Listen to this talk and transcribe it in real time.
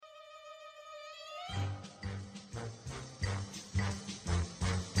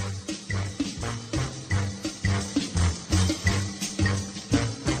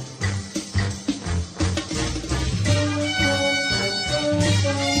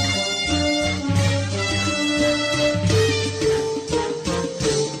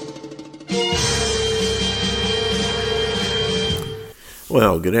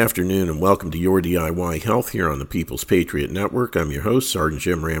Well, good afternoon and welcome to Your DIY Health here on the People's Patriot Network. I'm your host, Sergeant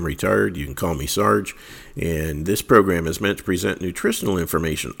Jim Ram, retired. You can call me Sarge. And this program is meant to present nutritional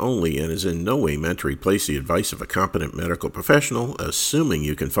information only and is in no way meant to replace the advice of a competent medical professional, assuming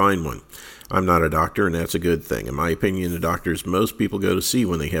you can find one. I'm not a doctor, and that's a good thing. In my opinion, the doctors most people go to see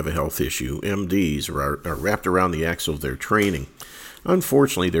when they have a health issue, MDs, are wrapped around the axle of their training.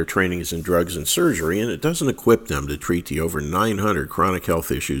 Unfortunately, their training is in drugs and surgery, and it doesn't equip them to treat the over 900 chronic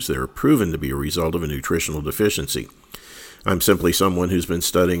health issues that are proven to be a result of a nutritional deficiency. I'm simply someone who's been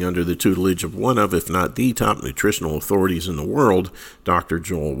studying under the tutelage of one of, if not the top nutritional authorities in the world, Dr.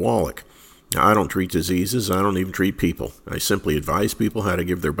 Joel Wallach. Now, I don't treat diseases, I don't even treat people. I simply advise people how to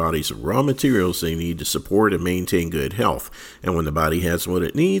give their bodies the raw materials they need to support and maintain good health. And when the body has what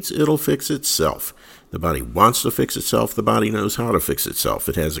it needs, it'll fix itself. The body wants to fix itself. The body knows how to fix itself.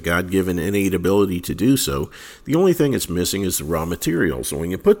 It has a God-given innate ability to do so. The only thing it's missing is the raw materials. And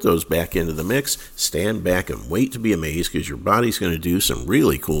when you put those back into the mix, stand back and wait to be amazed because your body's going to do some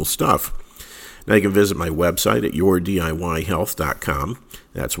really cool stuff. Now you can visit my website at yourdiyhealth.com.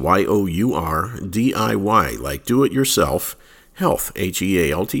 That's YOURDIY, like do it yourself, health,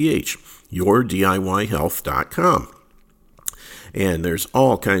 HEALTH, yourdiyhealth.com. And there's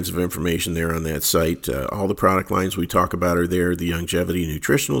all kinds of information there on that site. All the product lines we talk about are there. The longevity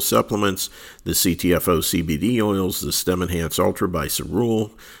nutritional supplements, the CTFO CBD oils, the Stem Enhance Ultra by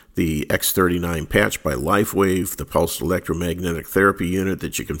Cerule, the X39 patch by LifeWave, the pulsed electromagnetic therapy unit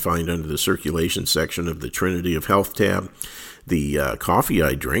that you can find under the circulation section of the Trinity of Health tab, the coffee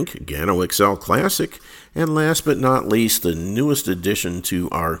I drink, Gano XL Classic, and last but not least, the newest addition to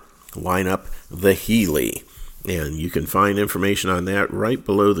our lineup, the Healy. And you can find information on that right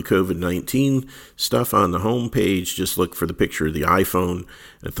below the COVID-19 stuff on the home page. Just look for the picture of the iPhone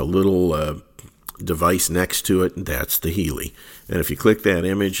at the little device next to it, and that's the Healy. And if you click that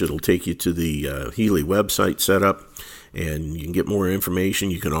image, it'll take you to the Healy website setup, and you can get more information.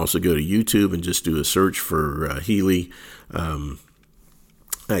 You can also go to YouTube and just do a search for Healy.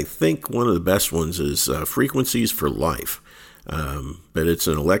 I think one of the best ones is Frequencies for Life, but it's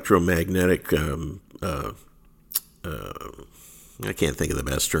an electromagnetic I can't think of the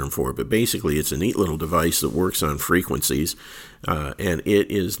best term for it, but basically it's a neat little device that works on frequencies, and it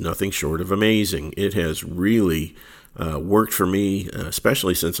is nothing short of amazing. It has really worked for me,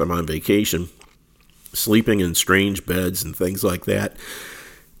 especially since I'm on vacation. Sleeping in strange beds and things like that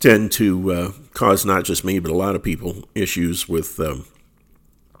tend to cause not just me, but a lot of people issues with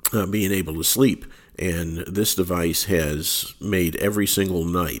being able to sleep. And this device has made every single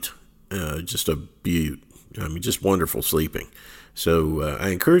night just a beaut. I mean, just wonderful sleeping. So I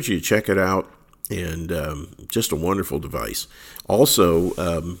encourage you to check it out, and just a wonderful device. Also,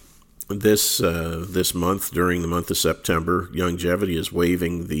 this month, during the month of September, Longevity is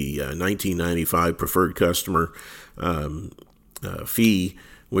waiving the $19.95 preferred customer fee,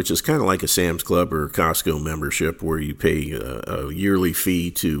 which is kind of like a Sam's Club or Costco membership, where you pay a yearly fee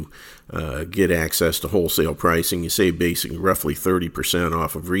to get access to wholesale pricing. You save basically roughly 30%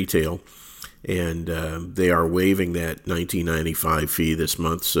 off of retail. And they are waiving that $19.95 fee this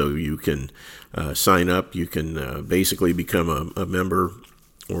month, so you can sign up. You can basically become a member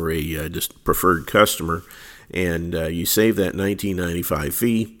or a just preferred customer, and you save that $19.95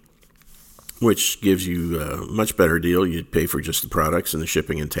 fee, which gives you a much better deal. You'd pay for just the products and the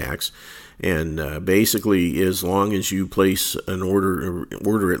shipping and tax. And basically, as long as you place an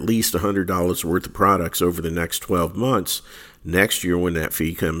order at least $100 worth of products over the next 12 months, next year when that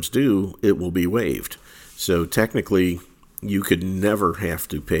fee comes due, it will be waived. So technically, you could never have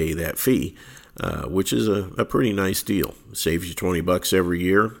to pay that fee, which is a pretty nice deal. It saves you $20 every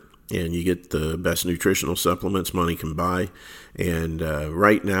year, and you get the best nutritional supplements money can buy. And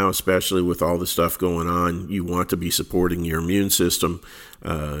right now, especially with all the stuff going on, you want to be supporting your immune system.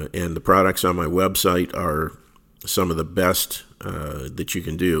 And the products on my website are some of the best that you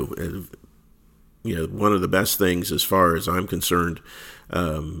can do. You know, one of the best things as far as I'm concerned,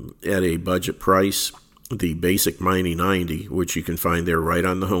 at a budget price, the basic Mighty 90, which you can find there right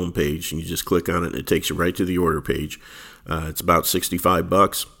on the home page, and you just click on it and it takes you right to the order page. It's about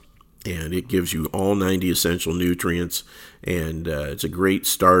 $65, and it gives you all 90 essential nutrients, and it's a great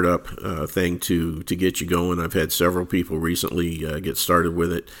startup thing to get you going. I've had several people recently get started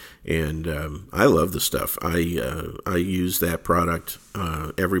with it, and I love the stuff. I use that product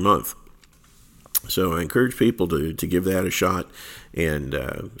every month. So I encourage people to give that a shot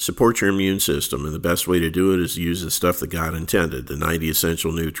and support your immune system. And the best way to do it is to use the stuff that God intended, the 90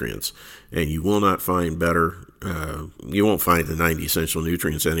 essential nutrients. And you will not find you won't find the 90 essential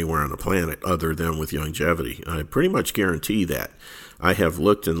nutrients anywhere on the planet other than with longevity. I pretty much guarantee that. I have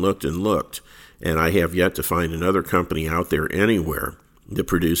looked and looked and looked, and I have yet to find another company out there anywhere that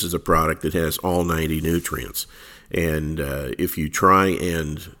produces a product that has all 90 nutrients. And if you try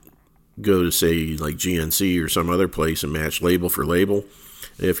and go to, say, like GNC or some other place and match label for label,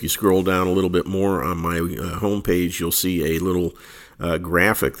 if you scroll down a little bit more on my homepage, you'll see a little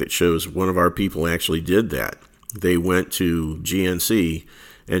graphic that shows one of our people actually did that. They went to GNC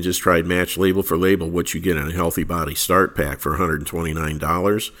and just tried match label for label what you get in a Healthy Body Start Pack for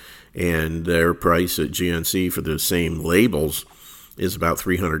 $129, and their price at GNC for the same labels is about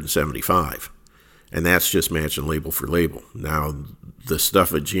 $375. And that's just matching label for label. Now, the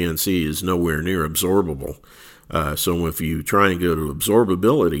stuff at GNC is nowhere near absorbable. So if you try and go to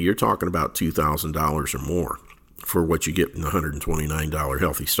absorbability, you're talking about $2,000 or more for what you get in the $129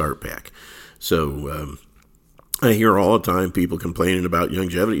 Healthy Start Pack. So I hear all the time people complaining about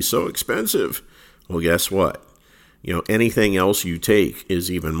longevity so expensive. Well, guess what? Anything else you take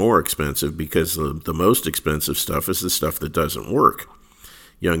is even more expensive because the most expensive stuff is the stuff that doesn't work.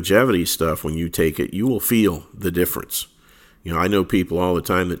 Longevity stuff, when you take it, you will feel the difference. I know people all the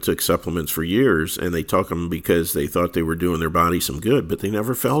time that took supplements for years, and they took them because they thought they were doing their body some good, but they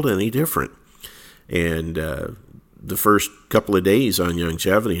never felt any different. And the first couple of days on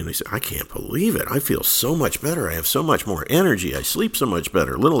longevity, and they said, I can't believe it. I feel so much better. I have so much more energy. I sleep so much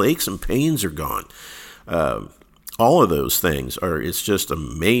better. Little aches and pains are gone. All of those things it's just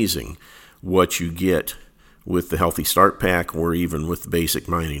amazing what you get with the Healthy Start Pack or even with the basic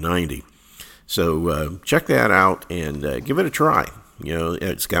 90-90. So check that out and give it a try.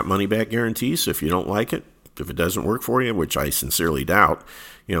 It's got money back guarantees, so if you don't like it, if it doesn't work for you, which I sincerely doubt,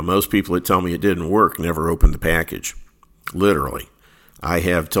 most people that tell me it didn't work never opened the package. Literally. I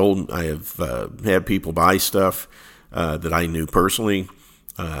have had people buy stuff that I knew personally,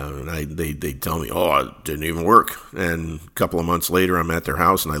 and they tell me, it didn't even work. And a couple of months later, I'm at their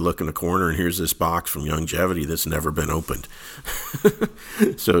house, and I look in the corner, and here's this box from Longevity that's never been opened.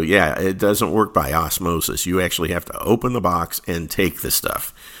 So, yeah, it doesn't work by osmosis. You actually have to open the box and take the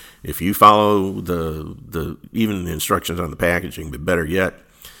stuff. If you follow even the instructions on the packaging, but better yet,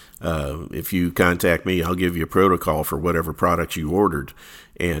 if you contact me, I'll give you a protocol for whatever products you ordered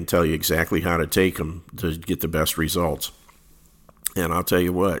and tell you exactly how to take them to get the best results. And I'll tell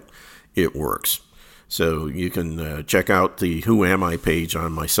you what, it works. So you can check out the Who Am I page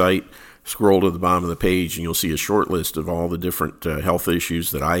on my site, scroll to the bottom of the page, and you'll see a short list of all the different health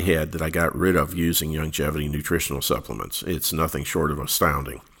issues that I had that I got rid of using longevity nutritional supplements. It's nothing short of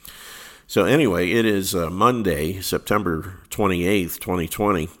astounding. So anyway, it is Monday, September 28th,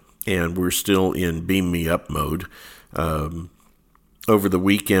 2020, and we're still in Beam Me Up mode. Over the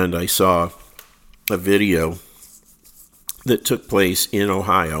weekend, I saw a video that took place in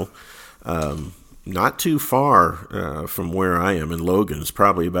Ohio, not too far from where I am in Logan. It's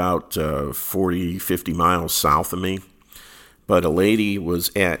probably about 40, 50 miles south of me. But a lady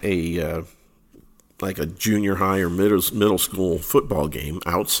was at a junior high or middle school football game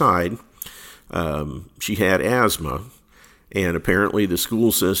outside. She had asthma, and apparently the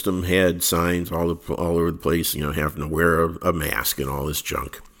school system had signs all over the place, having to wear a mask and all this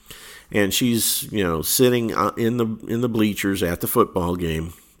junk. And she's, sitting in the bleachers at the football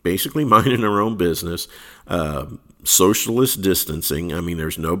game, basically minding her own business, socialist distancing. I mean,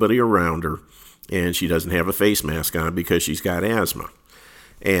 there's nobody around her, and she doesn't have a face mask on because she's got asthma.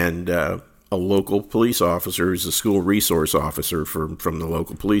 And a local police officer, who's a school resource officer from the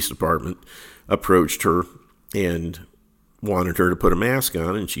local police department, approached her and wanted her to put a mask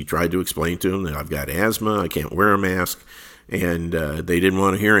on, and she tried to explain to him that I've got asthma, I can't wear a mask. And they didn't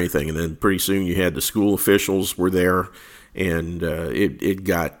want to hear anything. And then pretty soon you had the school officials were there, and it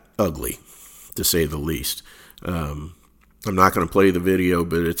got ugly, to say the least. I'm not going to play the video,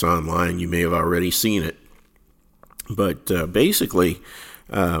 but it's online. You may have already seen it. But basically,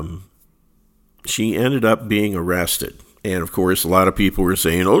 she ended up being arrested. And, of course, a lot of people were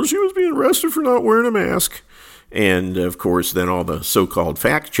saying, she was being arrested for not wearing a mask. And, of course, then all the so-called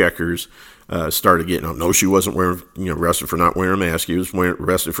fact checkers started getting up. No, she wasn't arrested for not wearing a mask. She was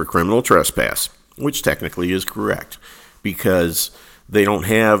arrested for criminal trespass, which technically is correct because they don't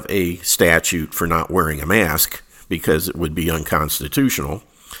have a statute for not wearing a mask because it would be unconstitutional.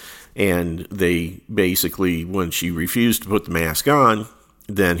 And they basically, when she refused to put the mask on,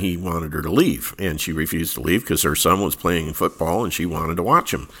 then he wanted her to leave, and she refused to leave because her son was playing football and she wanted to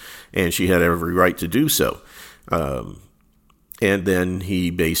watch him, and she had every right to do so. And then he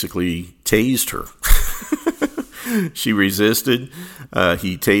basically tased her. She resisted.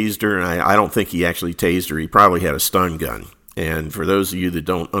 He tased her, and I don't think he actually tased her. He probably had a stun gun. And for those of you that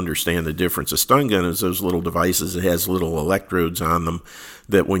don't understand the difference, a stun gun is those little devices that has little electrodes on them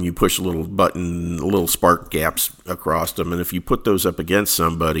that when you push a little button, little spark gaps across them. And if you put those up against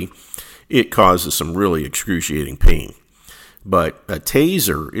somebody, it causes some really excruciating pain. But a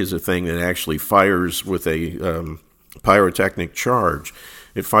taser is a thing that actually fires with a pyrotechnic charge.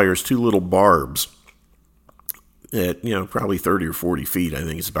 It fires two little barbs at, probably 30 or 40 feet. I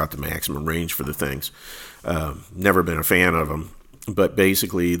think it's about the maximum range for the things. Never been a fan of them. But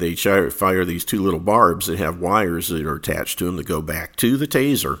basically, they fire these two little barbs that have wires that are attached to them that go back to the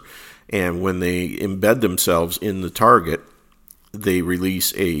taser. And when they embed themselves in the target, they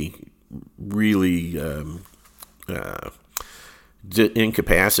release a really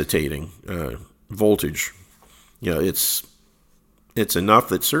incapacitating voltage. It's enough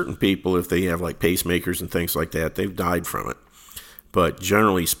that certain people, if they have like pacemakers and things like that, they've died from it. But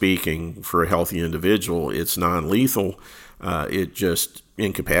generally speaking, for a healthy individual, it's non-lethal. It just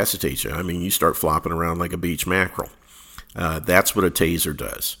incapacitates you. I mean, you start flopping around like a beach mackerel. That's what a taser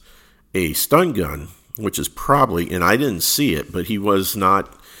does. A stun gun, which is probably, and I didn't see it, but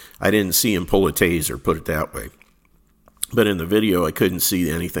I didn't see him pull a taser, put it that way. But in the video, I couldn't see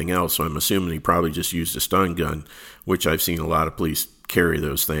anything else, so I'm assuming he probably just used a stun gun, which I've seen a lot of police carry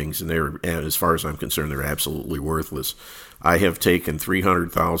those things, and as far as I'm concerned, they're absolutely worthless. I have taken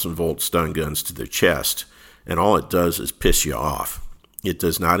 300,000 volt stun guns to the chest, and all it does is piss you off. It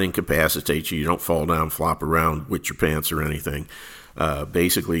does not incapacitate you. You don't fall down, flop around with your pants or anything.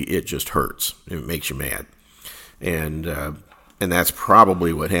 Basically, it just hurts. It makes you mad. And that's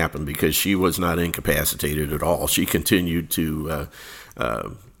probably what happened, because she was not incapacitated at all. She continued to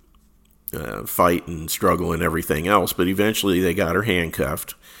fight and struggle and everything else, but eventually they got her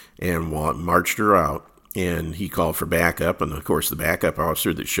handcuffed and marched her out, and he called for backup, and of course the backup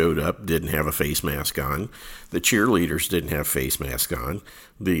officer that showed up didn't have a face mask on. The cheerleaders didn't have face masks on.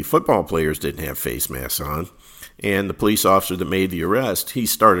 The football players didn't have face masks on. And the police officer that made the arrest, he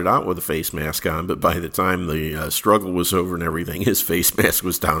started out with a face mask on, but by the time the struggle was over and everything, his face mask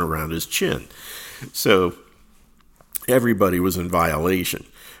was down around his chin. So everybody was in violation.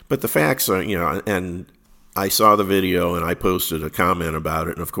 But the facts are, and I saw the video and I posted a comment about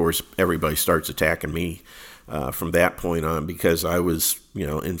it, and of course everybody starts attacking me from that point on, because I was,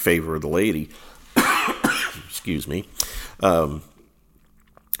 in favor of the lady. Excuse me. For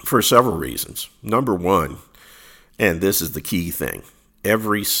several reasons. Number one, and this is the key thing,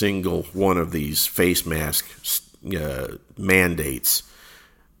 every single one of these face mask mandates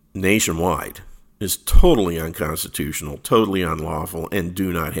nationwide is totally unconstitutional, totally unlawful, and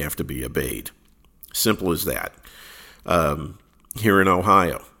do not have to be obeyed. Simple as that. Here in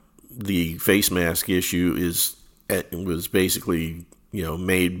Ohio, the face mask issue was basically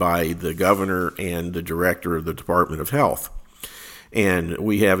made by the governor and the director of the Department of Health. And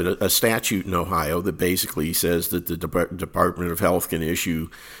we have a statute in Ohio that basically says that the Department of Health can issue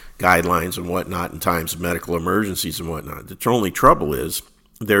guidelines and whatnot in times of medical emergencies and whatnot. The only trouble is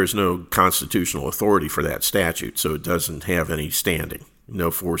there's no constitutional authority for that statute, so it doesn't have any standing,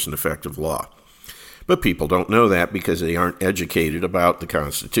 no force and effect of law. But people don't know that because they aren't educated about the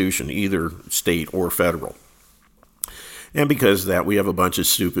Constitution, either state or federal. And because of that, we have a bunch of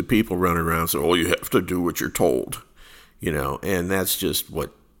stupid people running around saying, you have to do what you're told. And that's just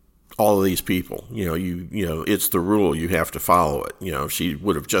what all of these people, it's the rule, you have to follow it. If she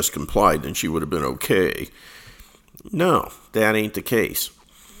would have just complied, then she would have been okay. No, that ain't the case.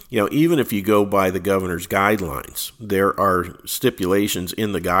 Even if you go by the governor's guidelines, there are stipulations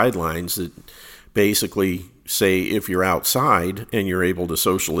in the guidelines that basically say if you're outside and you're able to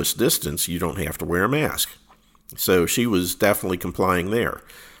socialist distance, you don't have to wear a mask. So she was definitely complying there.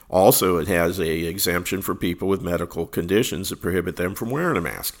 Also, it has an exemption for people with medical conditions that prohibit them from wearing a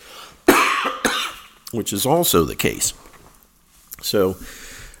mask, which is also the case. So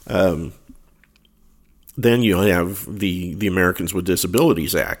then you have the Americans with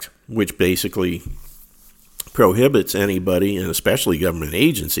Disabilities Act, which basically prohibits anybody, and especially government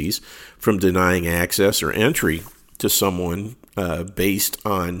agencies, from denying access or entry to someone based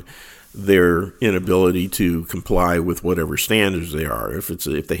on their inability to comply with whatever standards they are. If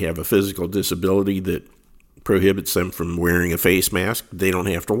they have a physical disability that prohibits them from wearing a face mask, they don't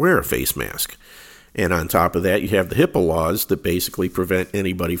have to wear a face mask. And on top of that, you have the HIPAA laws that basically prevent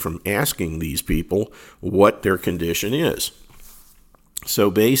anybody from asking these people what their condition is.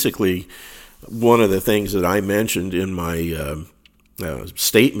 So basically, one of the things that I mentioned in my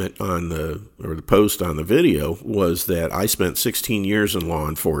statement on the post on the video was that I spent 16 years in law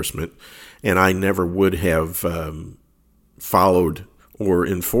enforcement, and I never would have followed or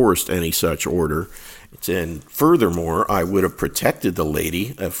enforced any such order. And furthermore, I would have protected the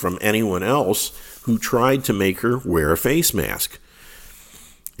lady from anyone else who tried to make her wear a face mask.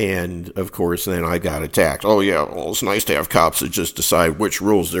 And, of course, then I got attacked. Oh, yeah, well, it's nice to have cops that just decide which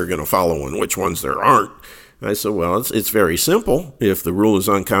rules they're going to follow and which ones there aren't. I said, well, it's very simple. If the rule is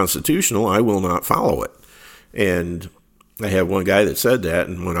unconstitutional, I will not follow it. And I had one guy that said that,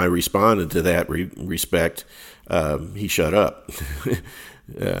 and when I responded to that respect, he shut up.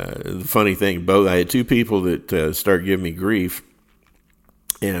 The funny thing, I had two people that started giving me grief,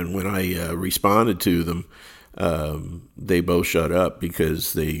 and when I responded to them, they both shut up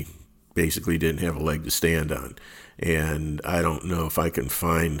because they basically didn't have a leg to stand on. And I don't know if I can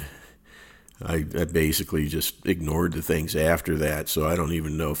find, I basically just ignored the things after that, so I don't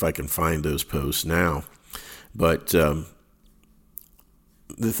even know if I can find those posts now. But the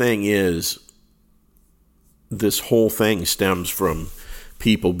thing is, this whole thing stems from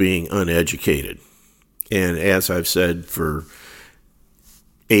people being uneducated. And as I've said for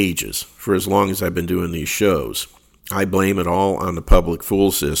ages, for as long as I've been doing these shows, I blame it all on the public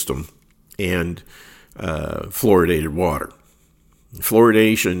pool system and fluoridated water.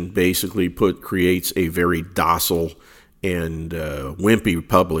 Fluoridation basically creates a very docile and wimpy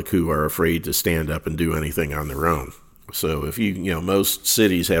public who are afraid to stand up and do anything on their own. So if most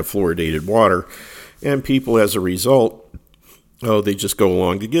cities have fluoridated water, and people as a result, they just go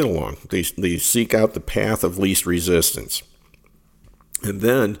along to get along. They seek out the path of least resistance. And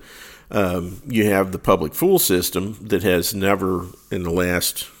then you have the public pool system that has never, in the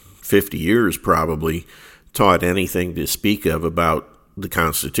last 50 years probably, taught anything to speak of about the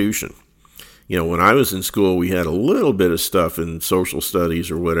Constitution. When I was in school, we had a little bit of stuff in social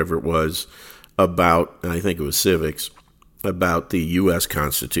studies or whatever it was about, and I think it was civics, about the U.S.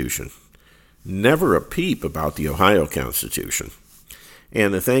 Constitution. Never a peep about the Ohio Constitution.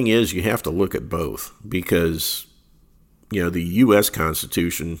 And the thing is, you have to look at both because, the U.S.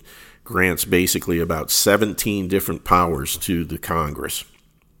 Constitution grants basically about 17 different powers to the Congress.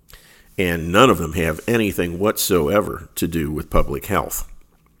 And none of them have anything whatsoever to do with public health.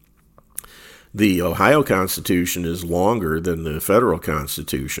 The Ohio Constitution is longer than the federal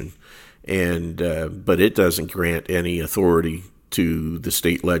Constitution, but it doesn't grant any authority to the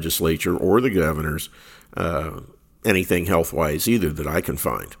state legislature or the governors, anything health-wise either that I can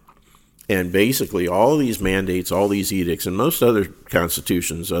find. And basically all these mandates, all these edicts, and most other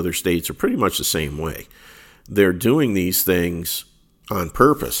constitutions, other states are pretty much the same way. They're doing these things on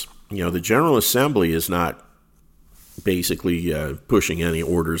purpose. The General Assembly is not basically pushing any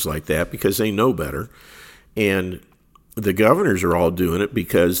orders like that because they know better. And the governors are all doing it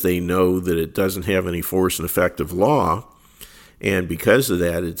because they know that it doesn't have any force and effect of law. And because of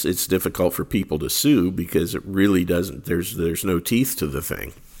that, it's difficult for people to sue because it really doesn't. There's no teeth to the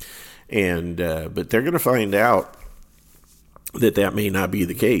thing, and but they're going to find out that may not be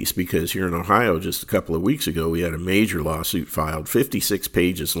the case because here in Ohio, just a couple of weeks ago, we had a major lawsuit filed, 56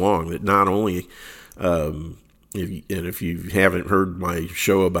 pages long. That not only, if you haven't heard my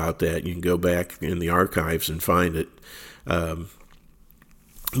show about that, you can go back in the archives and find it.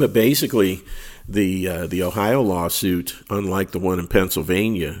 But basically, the Ohio lawsuit, unlike the one in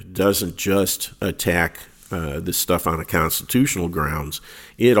Pennsylvania, doesn't just attack this stuff on a constitutional grounds.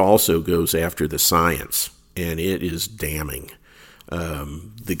 It also goes after the science, and it is damning.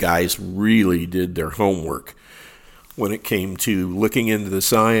 The guys really did their homework when it came to looking into the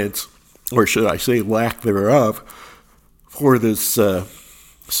science, or should I say lack thereof, for this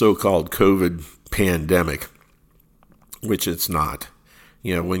so-called COVID pandemic, which it's not.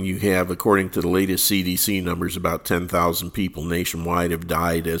 When you have, according to the latest CDC numbers, about 10,000 people nationwide have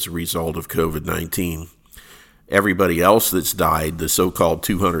died as a result of COVID-19. Everybody else that's died, the so-called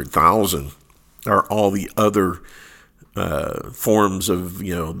 200,000, are all the other forms of,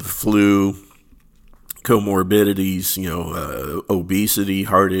 the flu, comorbidities, obesity,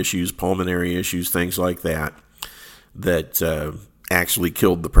 heart issues, pulmonary issues, things like that actually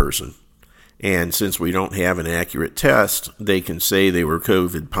killed the person. And since we don't have an accurate test, they can say they were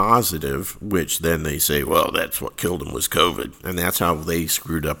COVID positive, which then they say, well, that's what killed them was COVID. And that's how they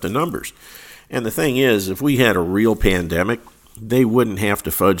screwed up the numbers. And the thing is, if we had a real pandemic, they wouldn't have to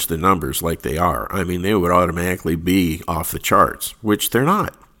fudge the numbers like they are. I mean, they would automatically be off the charts, which they're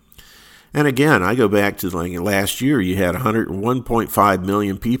not. And again, I go back to last year, you had 101.5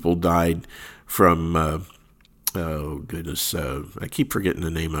 million people died from oh goodness, I keep forgetting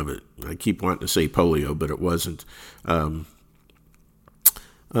the name of it. I keep wanting to say polio, but it wasn't.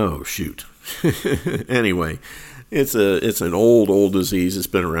 Oh shoot. Anyway, it's an old disease. It's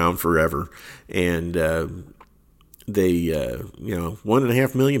been around forever, and they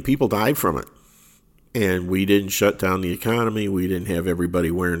 1.5 million people died from it. And we didn't shut down the economy. We didn't have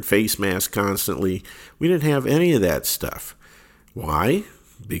everybody wearing face masks constantly. We didn't have any of that stuff. Why?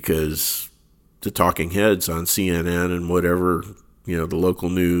 Because the talking heads on CNN and whatever, the local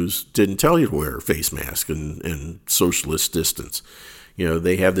news didn't tell you to wear a face mask and socialist distance.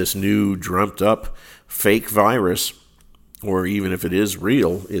 They have this new dreamt up fake virus, or even if it is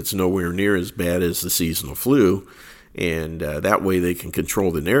real, it's nowhere near as bad as the seasonal flu. And that way they can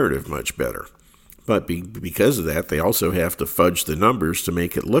control the narrative much better. But because of that, they also have to fudge the numbers to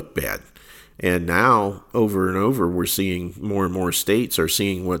make it look bad. And now, over and over, we're seeing more and more states are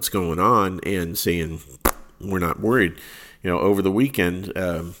seeing what's going on and saying, we're not worried. Over the weekend,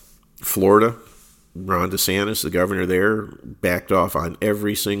 Florida, Ron DeSantis, the governor there, backed off on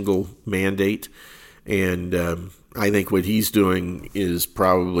every single mandate. And I think what he's doing is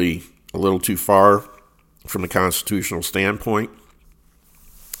probably a little too far from a constitutional standpoint,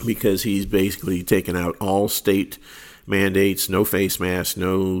 because he's basically taken out all state mandates, no face masks,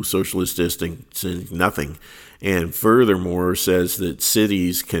 no socialist distancing, nothing. And furthermore, says that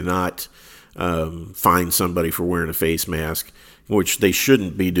cities cannot fine somebody for wearing a face mask, which they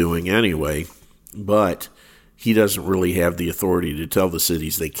shouldn't be doing anyway. But he doesn't really have the authority to tell the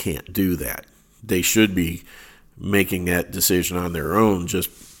cities they can't do that. They should be making that decision on their own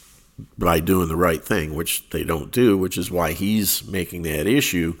just by doing the right thing, which they don't do, which is why he's making that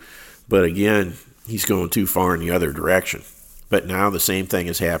issue. But again, he's going too far in the other direction. But now the same thing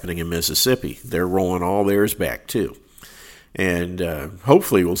is happening in Mississippi. They're rolling all theirs back too. And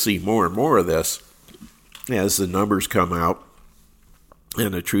hopefully we'll see more and more of this as the numbers come out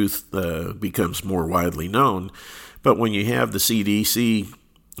and the truth becomes more widely known. But when you have the CDC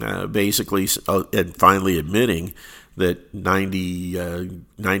basically and finally admitting that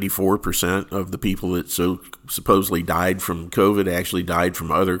 94% of the people that supposedly died from COVID actually died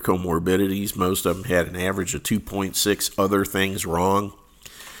from other comorbidities. Most of them had an average of 2.6 other things wrong,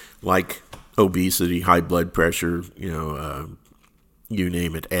 like obesity, high blood pressure, you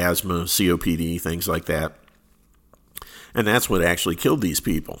name it, asthma, COPD, things like that. And that's what actually killed these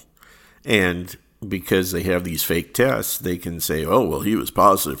people. And because they have these fake tests, they can say, oh, well, he was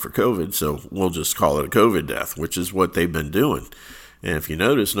positive for COVID, so we'll just call it a COVID death, which is what they've been doing. And if you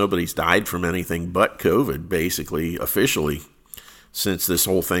notice, nobody's died from anything but COVID, basically, officially, since this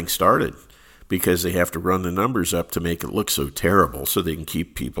whole thing started, because they have to run the numbers up to make it look so terrible so they can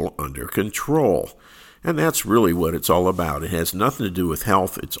keep people under control. And that's really what it's all about. It has nothing to do with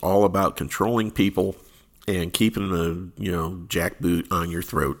health. It's all about controlling people and keeping the, jackboot on your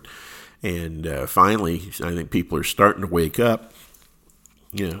throat. And finally, I think people are starting to wake up,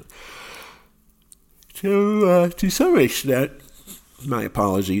 to some extent. My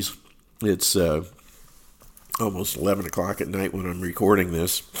apologies. It's almost 11 o'clock at night when I'm recording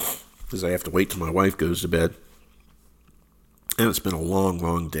this, because I have to wait till my wife goes to bed. And it's been a long,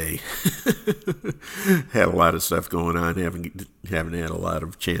 long day. Had a lot of stuff going on. Haven't had a lot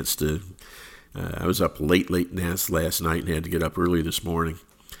of chance to. I was up late last night and had to get up early this morning.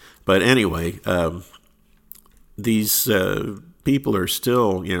 But anyway, these people are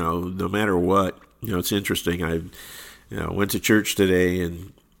still, no matter what, it's interesting. I went to church today,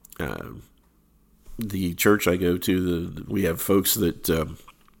 and the church I go to, we have folks that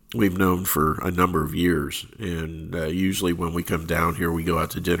we've known for a number of years. And usually when we come down here, we go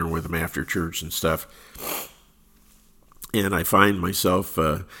out to dinner with them after church and stuff. And I find myself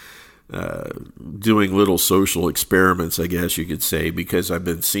doing little social experiments, I guess you could say, because I've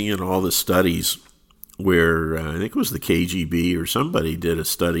been seeing all the studies where I think it was the KGB or somebody did a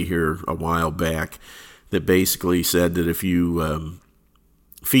study here a while back that basically said that if you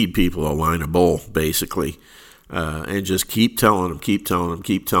feed people a line of bull, basically, and just keep telling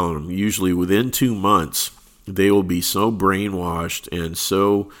them, usually within 2 months, they will be so brainwashed and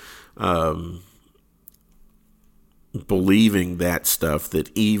so believing that stuff that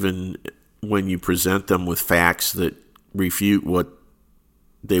even when you present them with facts that refute what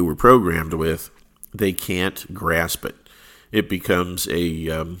they were programmed with, they can't grasp it. It becomes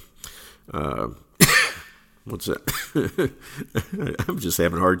a what's that? I'm just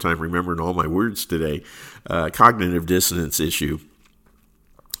having a hard time remembering all my words today. Cognitive dissonance issue,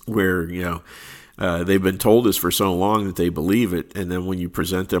 where they've been told this for so long that they believe it, and then when you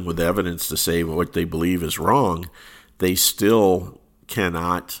present them with evidence to say what they believe is wrong, they still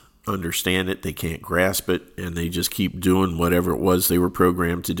cannot understand it, they can't grasp it, and they just keep doing whatever it was they were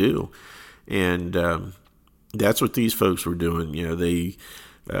programmed to do. And that's what these folks were doing. They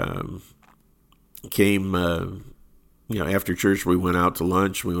came, after church, we went out to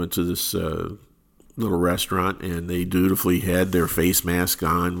lunch. We went to this little restaurant, and they dutifully had their face mask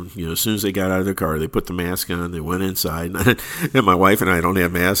on. As soon as they got out of their car, they put the mask on, they went inside. And my wife and I don't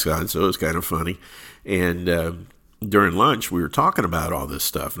have masks on, so it was kind of funny. And during lunch, we were talking about all this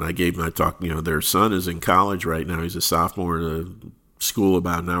stuff, and I talked, their son is in college right now. He's a sophomore at a school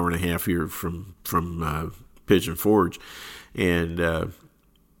about an hour and a half here from Pigeon Forge. And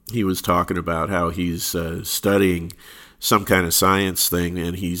he was talking about how he's studying some kind of science thing,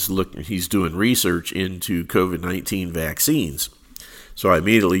 and he's doing research into COVID-19 vaccines. So I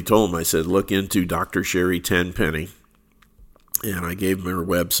immediately told him, I said, look into Dr. Sherry Tenpenny. And I gave him her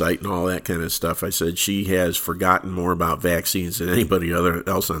website and all that kind of stuff. I said, she has forgotten more about vaccines than anybody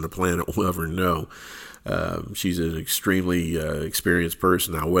else on the planet will ever know. She's an extremely experienced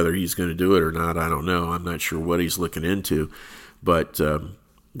person. Now, whether he's going to do it or not, I don't know. I'm not sure what he's looking into. But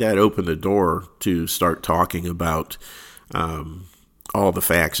that opened the door to start talking about all the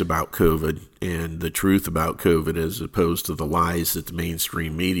facts about COVID and the truth about COVID, as opposed to the lies that the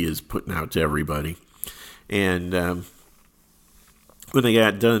mainstream media is putting out to everybody. And when they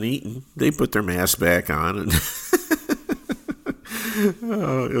got done eating, they put their mask back on, and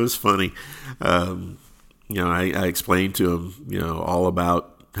oh, it was funny. I explained to them, all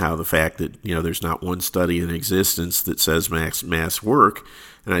about how the fact that, there's not one study in existence that says masks work.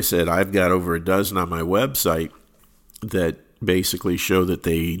 And I said, I've got over a dozen on my website that basically show that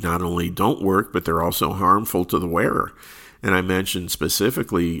they not only don't work, but they're also harmful to the wearer. And I mentioned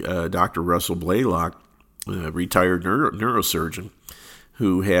specifically Dr. Russell Blaylock, a retired neurosurgeon,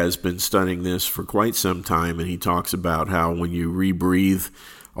 who has been studying this for quite some time, and he talks about how when you rebreathe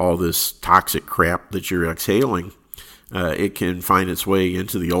all this toxic crap that you're exhaling, it can find its way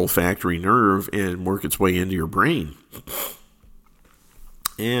into the olfactory nerve and work its way into your brain.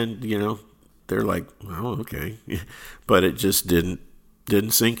 And, they're like, oh, okay. But it just didn't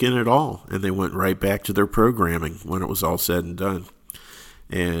sink in at all, and they went right back to their programming when it was all said and done.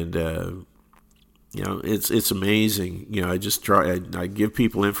 And it's amazing. I just I give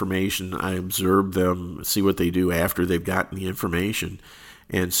people information. I observe them, see what they do after they've gotten the information.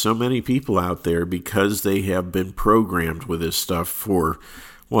 And so many people out there, because they have been programmed with this stuff for,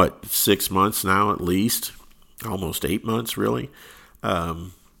 6 months now at least, almost 8 months really,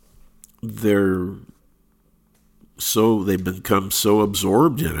 they've become so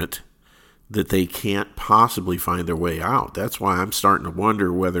absorbed in it that they can't possibly find their way out. That's why I'm starting to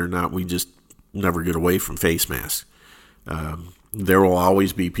wonder whether or not we just never get away from face masks. There will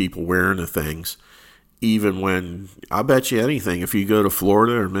always be people wearing the things, even when, I'll bet you anything, if you go to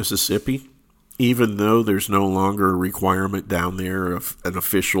Florida or Mississippi, even though there's no longer a requirement down there of an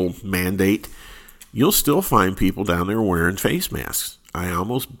official mandate, you'll still find people down there wearing face masks. I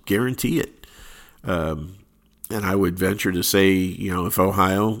almost guarantee it. And I would venture to say, if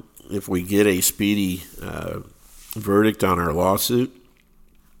Ohio, if we get a speedy verdict on our lawsuit,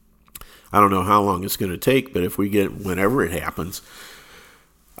 I don't know how long it's going to take, but if we get, whenever it happens,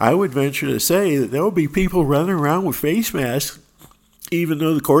 I would venture to say that there will be people running around with face masks, even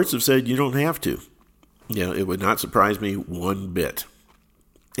though the courts have said you don't have to. It would not surprise me one bit.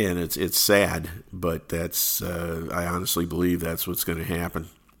 And it's sad, but that's I honestly believe that's what's going to happen.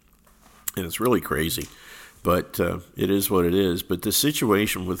 And it's really crazy, but it is what it is. But the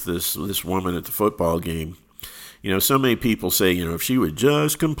situation with this woman at the football game, so many people say, if she would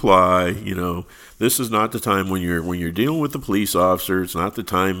just comply, this is not the time when you're dealing with the police officer. It's not the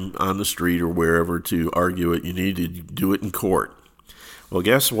time on the street or wherever to argue it. You need to do it in court. Well,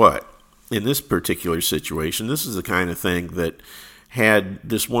 guess what? In this particular situation, this is the kind of thing that had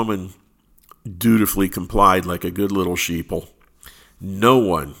this woman dutifully complied like a good little sheeple, no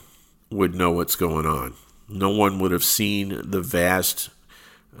one would know what's going on. No one would have seen the vast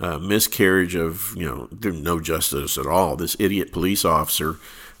miscarriage of, there's no justice at all. This idiot police officer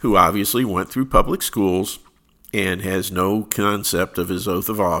who obviously went through public schools and has no concept of his oath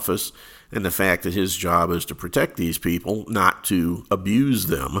of office and the fact that his job is to protect these people, not to abuse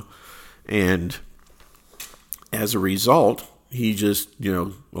them. And as a result, he just,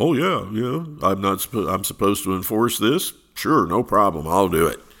 oh yeah, I'm supposed to enforce this? Sure, no problem, I'll do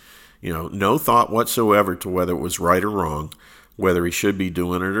it. No thought whatsoever to whether it was right or wrong, whether he should be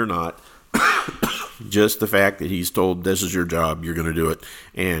doing it or not. Just the fact that he's told, this is your job, you're going to do it.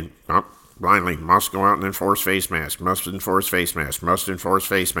 And finally, must go out and enforce face mask, must enforce face mask, must enforce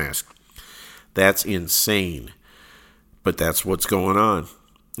face mask. That's insane. But that's what's going on.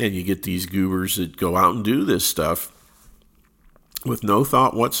 And you get these goobers that go out and do this stuff with no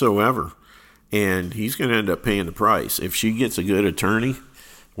thought whatsoever. And he's going to end up paying the price. If she gets a good attorney,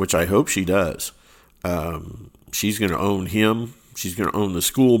 which I hope she does, she's going to own him. She's going to own the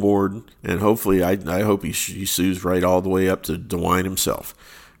school board. And hopefully, I hope she sues right all the way up to DeWine himself.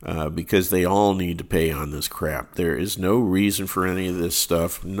 Because they all need to pay on this crap. There is no reason for any of this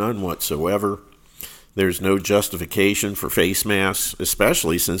stuff, none whatsoever. There's no justification for face masks,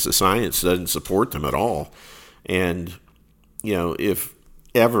 especially since the science doesn't support them at all. And, if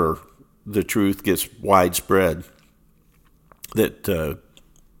ever the truth gets widespread, that, the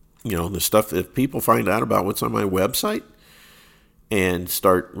stuff, if people find out about what's on my website and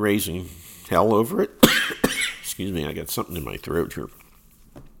start raising hell over it, excuse me, I got something in my throat here.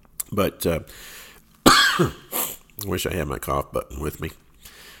 But I wish I had my cough button with me.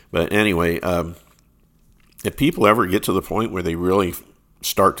 But anyway, if people ever get to the point where they really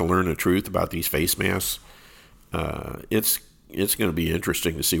start to learn the truth about these face masks, it's going to be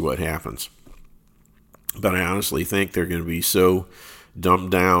interesting to see what happens. But I honestly think they're going to be so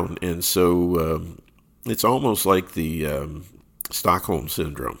dumbed down and so it's almost like the Stockholm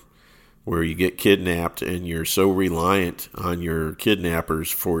Syndrome, where you get kidnapped and you're so reliant on your kidnappers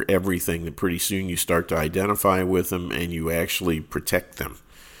for everything that pretty soon you start to identify with them and you actually protect them.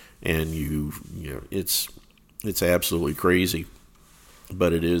 And it's absolutely crazy,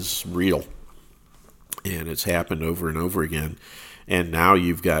 but it is real. And it's happened over and over again. And now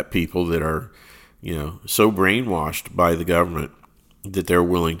you've got people that are, so brainwashed by the government that they're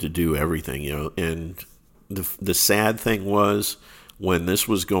willing to do everything, And the sad thing was, when this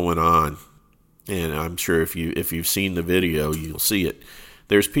was going on, and I'm sure if you've seen the video, you'll see it.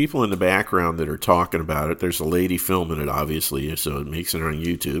 There's people in the background that are talking about it. There's a lady filming it, obviously, so it makes it on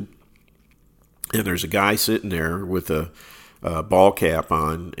YouTube. And there's a guy sitting there with a ball cap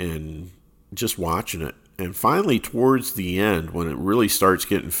on and just watching it. And finally, towards the end, when it really starts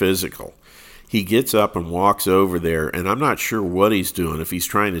getting physical, he gets up and walks over there, and I'm not sure what he's doing, if he's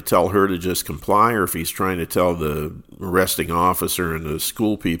trying to tell her to just comply or if he's trying to tell the arresting officer and the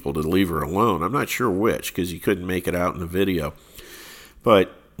school people to leave her alone. I'm not sure which, because you couldn't make it out in the video.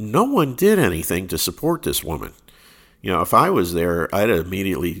 But no one did anything to support this woman. If I was there, I'd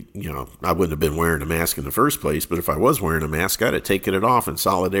immediately, I wouldn't have been wearing a mask in the first place, but if I was wearing a mask, I'd have taken it off in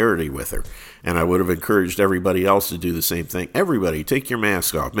solidarity with her. And I would have encouraged everybody else to do the same thing. Everybody, take your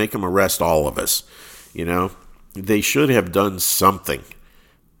mask off. Make them arrest all of us. They should have done something.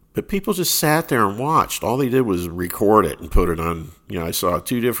 But people just sat there and watched. All they did was record it and put it on. I saw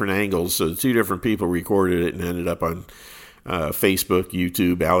two different angles, so two different people recorded it and ended up on Facebook,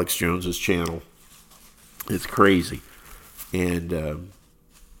 YouTube, Alex Jones's channel. It's crazy. And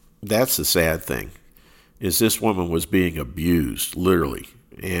that's the sad thing, is this woman was being abused, literally.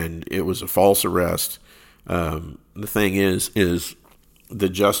 And it was a false arrest. The thing is the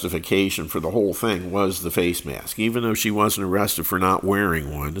justification for the whole thing was the face mask. Even though she wasn't arrested for not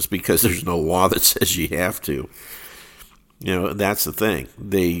wearing one, it's because there's no law that says you have to. That's the thing.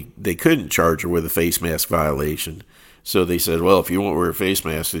 They couldn't charge her with a face mask violation. So they said, well, if you won't wear a face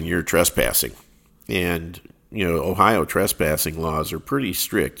mask, then you're trespassing. And Ohio trespassing laws are pretty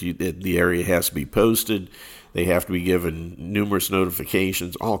strict. The area has to be posted. They have to be given numerous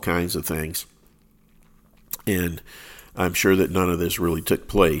notifications, all kinds of things. And I'm sure that none of this really took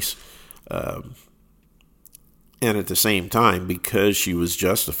place. And at the same time, because she was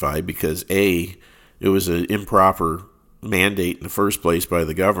justified, because A, it was an improper mandate in the first place by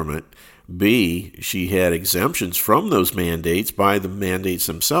the government, B, she had exemptions from those mandates by the mandates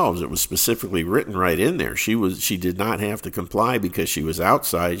themselves. It was specifically written right in there. She did not have to comply because she was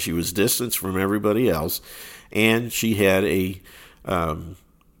outside. She was distanced from everybody else, and she had a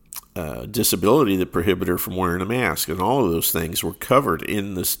disability that prohibited her from wearing a mask. And all of those things were covered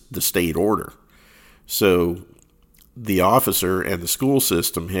in the state order. So the officer and the school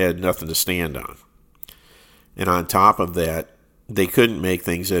system had nothing to stand on. And on top of that, they couldn't make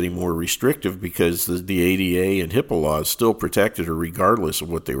things any more restrictive because the ADA and HIPAA laws still protected her regardless of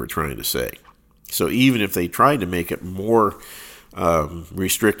what they were trying to say. So even if they tried to make it more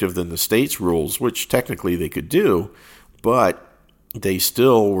restrictive than the state's rules, which technically they could do, but they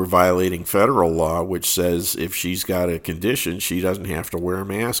still were violating federal law, which says if she's got a condition, she doesn't have to wear a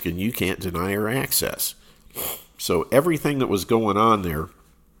mask and you can't deny her access. So everything that was going on there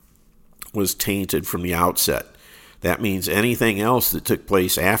was tainted from the outset. That means anything else that took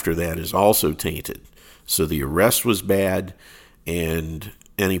place after that is also tainted. So the arrest was bad, and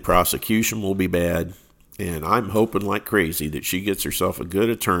any prosecution will be bad. And I'm hoping like crazy that she gets herself a good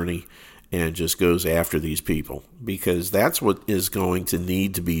attorney and just goes after these people, because that's what is going to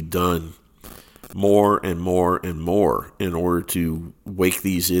need to be done more and more and more in order to wake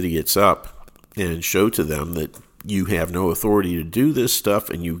these idiots up and show to them that you have no authority to do this stuff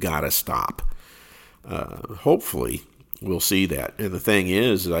and you got to stop. Hopefully, we'll see that. And the thing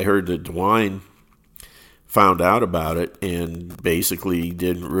is, I heard that DeWine found out about it and basically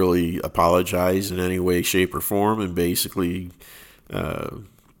didn't really apologize in any way, shape, or form, and basically, I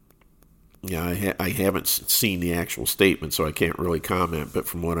haven't seen the actual statement, so I can't really comment, but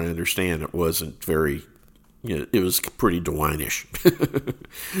from what I understand, it wasn't very, it was pretty DeWine-ish,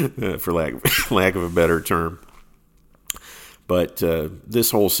 for lack of a better term. But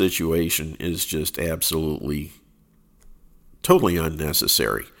this whole situation is just absolutely, totally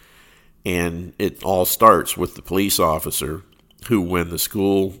unnecessary. And it all starts with the police officer who, when the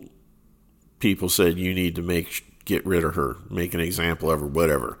school people said, you need to get rid of her, make an example of her,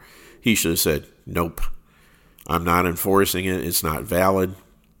 whatever, he should have said, nope, I'm not enforcing it. It's not valid.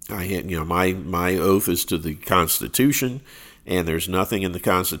 My oath is to the Constitution, and there's nothing in the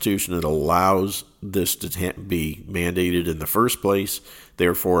Constitution that allows this to be mandated in the first place.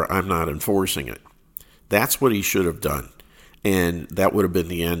 Therefore, I'm not enforcing it. That's what he should have done, and that would have been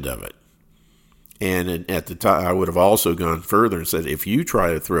the end of it. And at the time, I would have also gone further and said, if you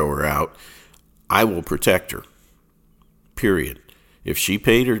try to throw her out, I will protect her. Period. If she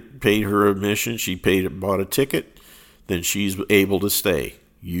paid her admission, bought a ticket, then she's able to stay.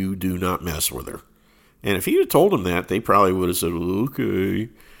 You do not mess with her. And if he'd have told them that, they probably would have said, okay.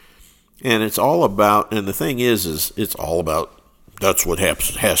 And it's all about, and the thing is it's all about, that's what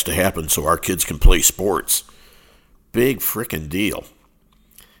has to happen so our kids can play sports. Big frickin' deal.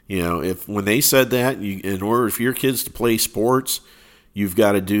 When they said that, in order for your kids to play sports, you've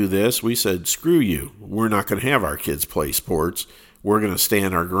got to do this. We said, screw you. We're not going to have our kids play sports. We're going to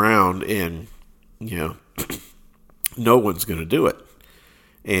stand our ground, and, no one's going to do it.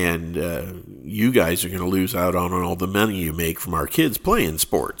 And you guys are going to lose out on all the money you make from our kids playing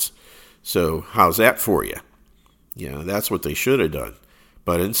sports. So how's that for you? That's what they should have done.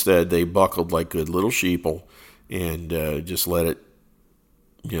 But instead, they buckled like good little sheeple and just let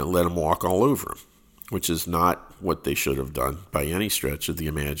them walk all over them, which is not what they should have done by any stretch of the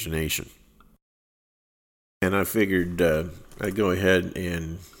imagination. And I figured I'd go ahead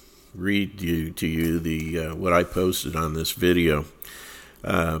and read to you the what I posted on this video.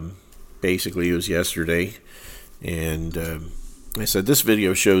 Basically, it was yesterday, and I said, this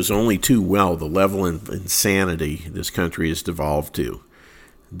video shows only too well the level of insanity this country has devolved to.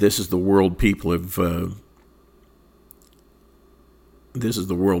 This is the world people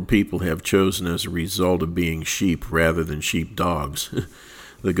have chosen as a result of being sheep rather than sheep dogs.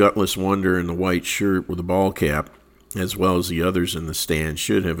 The gutless wonder in the white shirt with a ball cap, as well as the others in the stand,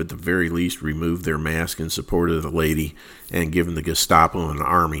 should have at the very least removed their mask in support of the lady and given the Gestapo an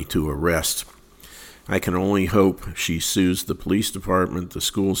army to arrest. I can only hope she sues the police department, the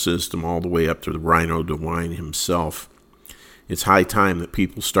school system, all the way up to the Rhino DeWine himself. It's high time that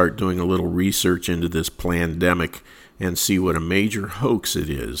people start doing a little research into this plandemic and see what a major hoax it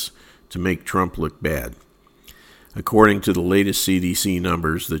is to make Trump look bad. According to the latest CDC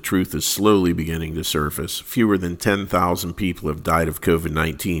numbers, the truth is slowly beginning to surface. Fewer than 10,000 people have died of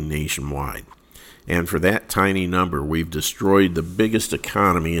COVID-19 nationwide. And for that tiny number, we've destroyed the biggest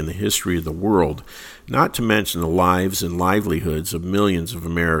economy in the history of the world, not to mention the lives and livelihoods of millions of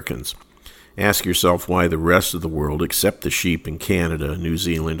Americans. Ask yourself why the rest of the world, except the sheep in Canada, New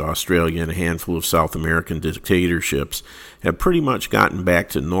Zealand, Australia, and a handful of South American dictatorships, have pretty much gotten back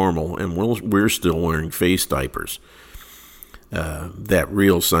to normal, and we're still wearing face diapers that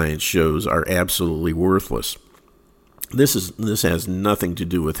real science shows are absolutely worthless. This has nothing to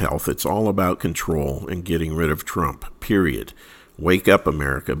do with health. It's all about control and getting rid of Trump, period. Wake up,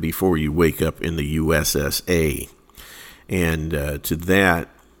 America, before you wake up in the USSA. And to that,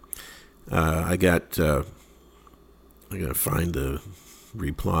 I got to find the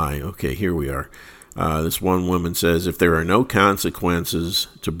reply. Okay, here we are. This one woman says, if there are no consequences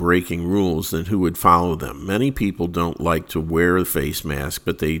to breaking rules, then who would follow them? Many people don't like to wear a face mask,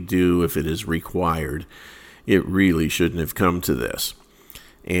 but they do if it is required. It really shouldn't have come to this.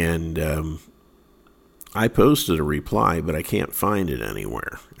 And I posted a reply, but I can't find it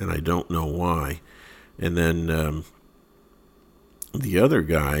anywhere, and I don't know why. And then the other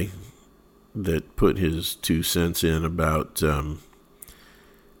guy that put his 2 cents in about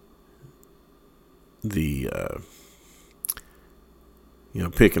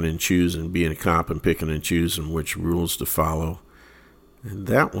picking and choosing, being a cop and picking and choosing which rules to follow. And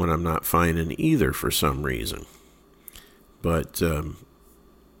that one I'm not finding either for some reason. But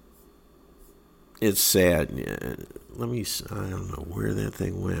it's sad. Yeah, I don't know where that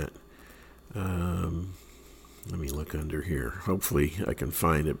thing went. Let me look under here. Hopefully I can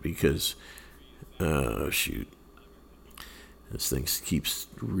find it because, shoot. This thing keeps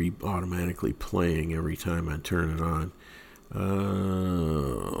automatically playing every time I turn it on.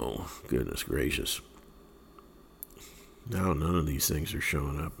 Oh, goodness gracious. Now none of these things are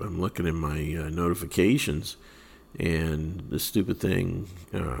showing up. I'm looking in my notifications, and this stupid thing,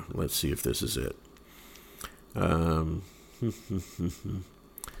 let's see if this is it.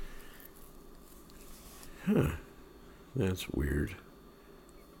 That's weird.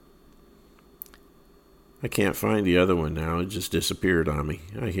 I can't find the other one now. It just disappeared on me.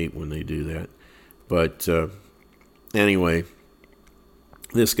 I hate when they do that. But anyway,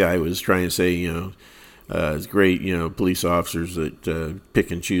 this guy was trying to say, it's great, police officers that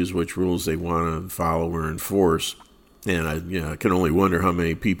pick and choose which rules they want to follow or enforce. And I can only wonder how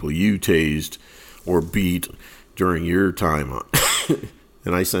many people you tased or beat during your time on.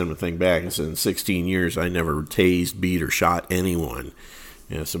 And I sent him a thing back and said, in 16 years, I never tased, beat, or shot anyone.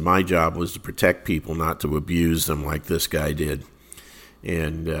 So my job was to protect people, not to abuse them like this guy did.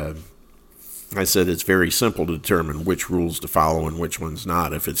 And I said it's very simple to determine which rules to follow and which ones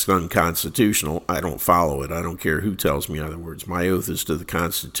not. If it's unconstitutional, I don't follow it. I don't care who tells me other words. My oath is to the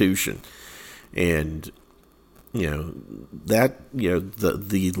Constitution. And, the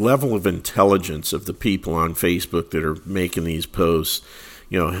level of intelligence of the people on Facebook that are making these posts,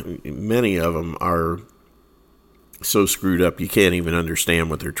 many of them are so screwed up you can't even understand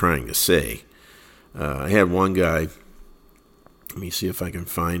what they're trying to say. I had one guy, let me see if I can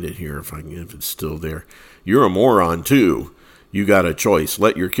find it here, if it's still there. You're a moron too. You got a choice.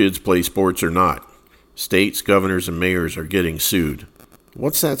 Let your kids play sports or not. States, governors, and mayors are getting sued.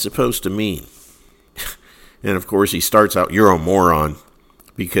 What's that supposed to mean? And of course he starts out, you're a moron,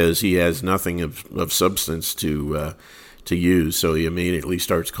 because he has nothing of substance to use, so he immediately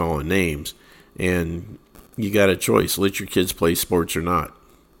starts calling names. And you got a choice. Let your kids play sports or not.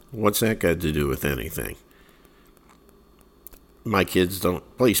 What's that got to do with anything? My kids don't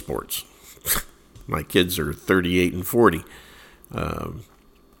play sports. My kids are 38 and 40.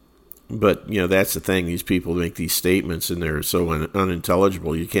 But, that's the thing. These people make these statements and they're so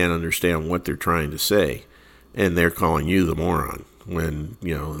unintelligible you can't understand what they're trying to say. And they're calling you the moron. When,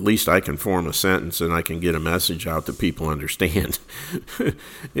 at least I can form a sentence and I can get a message out that people understand.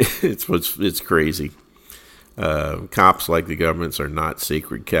 It's crazy. Cops, like the governments, are not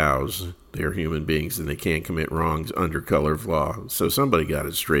sacred cows. They're human beings and they can't commit wrongs under color of law. So somebody got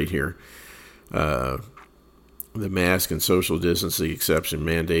it straight here. The mask and social distancing exception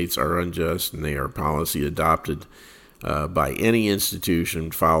mandates are unjust and they are policy adopted by any institution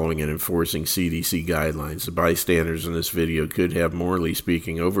following and enforcing CDC guidelines. The bystanders in this video could have, morally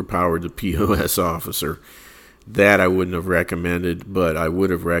speaking, overpowered the POS officer. That I wouldn't have recommended, but I would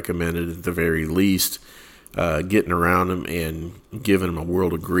have recommended at the very least getting around him and giving him a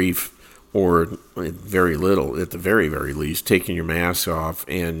world of grief, or very little, at the very, very least, taking your mask off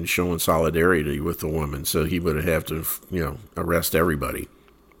and showing solidarity with the woman. So he would have to, arrest everybody.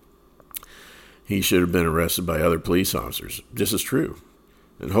 He should have been arrested by other police officers. This is true.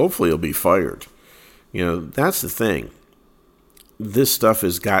 And hopefully he'll be fired. That's the thing. This stuff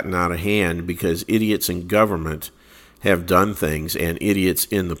has gotten out of hand because idiots in government have done things and idiots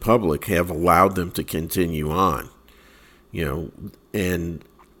in the public have allowed them to continue on. And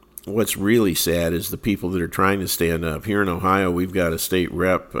what's really sad is the people that are trying to stand up. Here in Ohio, we've got a state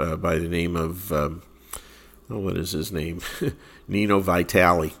rep by the name of, what is his name? Nino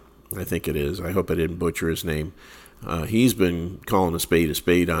Vitale, I think it is. I hope I didn't butcher his name. He's been calling a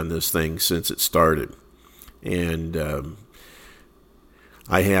spade on this thing since it started. And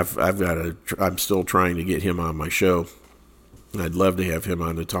I'm still trying to get him on my show. I'd love to have him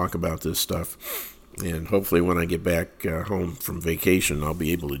on to talk about this stuff. And hopefully when I get back home from vacation, I'll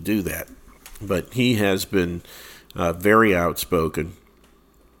be able to do that. But he has been very outspoken.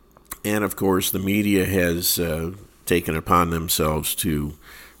 And, of course, the media has taken upon themselves to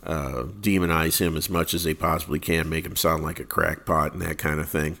demonize him as much as they possibly can, make him sound like a crackpot and that kind of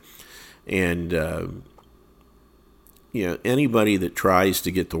thing. And, anybody that tries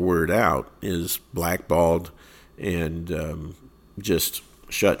to get the word out is blackballed and just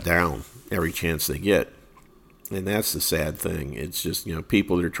shut down every chance they get. And that's the sad thing. It's just,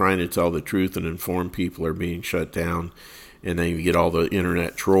 people that are trying to tell the truth and inform people are being shut down. And then you get all the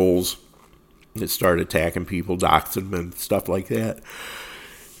internet trolls that start attacking people, doxing them and stuff like that.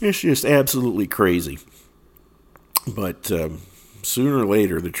 It's just absolutely crazy. But sooner or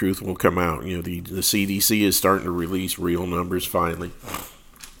later, the truth will come out. The CDC is starting to release real numbers finally.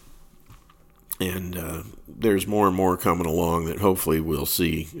 And there's more and more coming along that hopefully we'll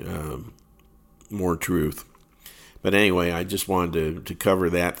see more truth. But anyway, I just wanted to cover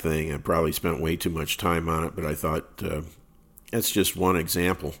that thing. I probably spent way too much time on it, but I thought that's just one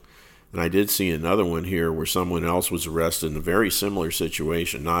example. And I did see another one here where someone else was arrested in a very similar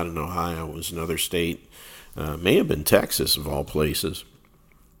situation, not in Ohio, it was another state. May have been Texas, of all places.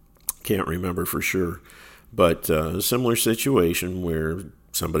 Can't remember for sure. But a similar situation where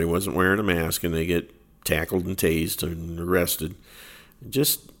somebody wasn't wearing a mask and they get tackled and tased and arrested.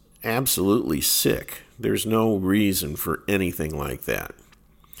 Just absolutely sick. There's no reason for anything like that.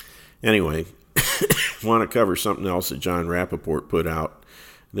 Anyway, I want to cover something else that John Rappaport put out.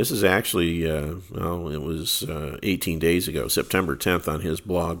 This is actually, it was 18 days ago, September 10th on his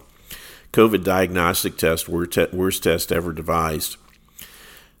blog. COVID diagnostic test, worst test ever devised.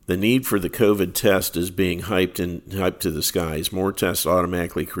 The need for the COVID test is being hyped to the skies. More tests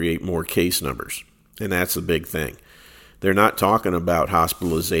automatically create more case numbers. And that's the big thing. They're not talking about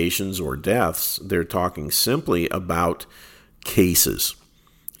hospitalizations or deaths. They're talking simply about cases.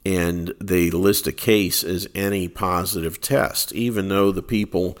 And they list a case as any positive test, even though the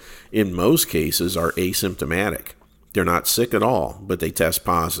people in most cases are asymptomatic. They're not sick at all, but they test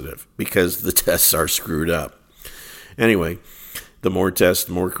positive because the tests are screwed up. Anyway, the more tests,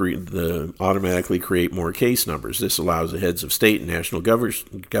 the automatically create more case numbers. This allows the heads of state and national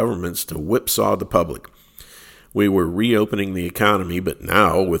governments to whipsaw the public. We were reopening the economy, but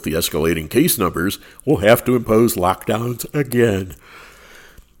now, with the escalating case numbers, we'll have to impose lockdowns again.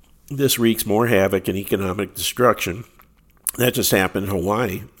 This wreaks more havoc and economic destruction. That just happened in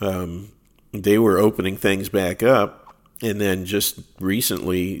Hawaii. They were opening things back up, and then just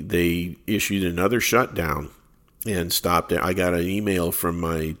recently they issued another shutdown and stopped it. I got an email from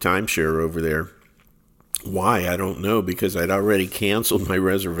my timeshare over there. Why? I don't know, because I'd already canceled my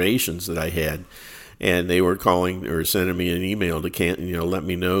reservations that I had, and they were calling or sending me an email to let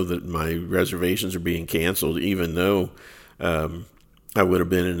me know that my reservations are being canceled, even though I would have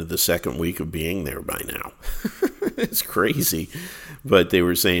been into the second week of being there by now. It's crazy. But they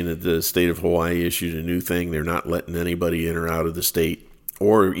were saying that the state of Hawaii issued a new thing. They're not letting anybody in or out of the state,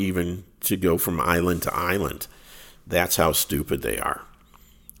 or even to go from island to island. That's how stupid they are.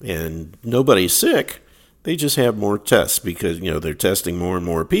 And nobody's sick. They just have more tests because, they're testing more and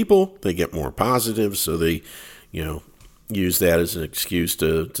more people. They get more positives, so they, use that as an excuse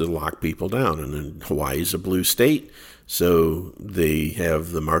to lock people down. And then Hawaii's a blue state, so they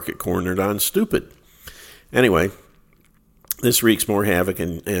have the market cornered on stupid. Anyway, this wreaks more havoc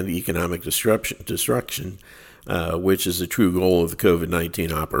and economic destruction, which is the true goal of the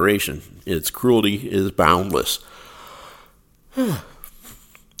COVID-19 operation. Its cruelty is boundless.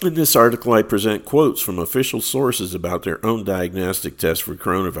 In this article, I present quotes from official sources about their own diagnostic test for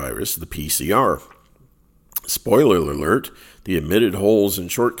coronavirus, the PCR. Spoiler alert, the admitted holes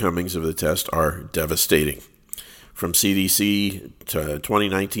and shortcomings of the test are devastating. From CDC to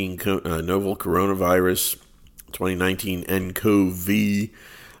 2019 novel coronavirus, 2019 nCoV,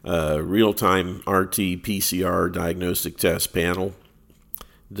 real-time RT-PCR diagnostic test panel,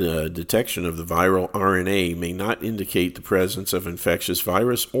 the detection of the viral RNA may not indicate the presence of infectious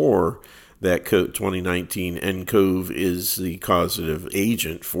virus or that 2019 nCoV is the causative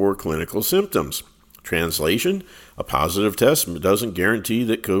agent for clinical symptoms. Translation, a positive test doesn't guarantee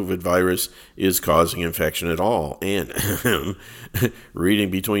that COVID virus is causing infection at all. And reading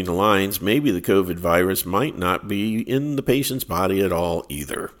between the lines, maybe the COVID virus might not be in the patient's body at all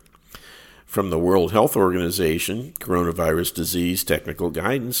either. From the World Health Organization, Coronavirus Disease Technical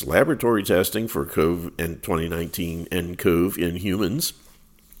Guidance, laboratory testing for COVID and 2019 nCoV in humans.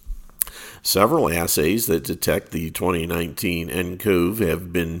 Several assays that detect the 2019 nCoV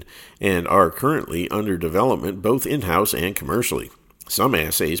have been and are currently under development both in-house and commercially. Some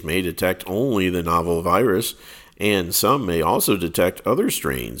assays may detect only the novel virus, and some may also detect other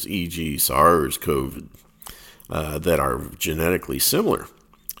strains, e.g. SARS-CoV, that are genetically similar.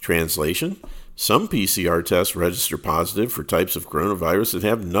 Translation, some PCR tests register positive for types of coronavirus that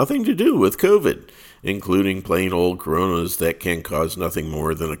have nothing to do with COVID, including plain old coronas that can cause nothing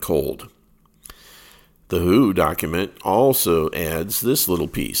more than a cold. The WHO document also adds this little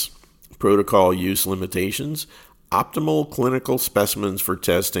piece. Protocol use limitations. Optimal clinical specimens for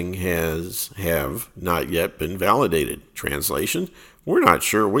testing have not yet been validated. Translation, we're not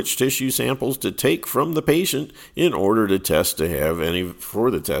sure which tissue samples to take from the patient in order for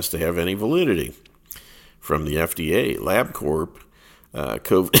the test to have any validity. From the FDA, LabCorp,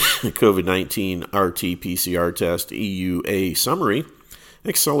 COVID-19 RT-PCR test EUA summary,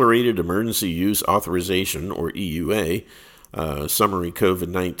 Accelerated Emergency Use Authorization, or EUA, Summary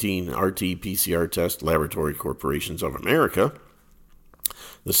COVID-19 RT-PCR Test Laboratory Corporations of America.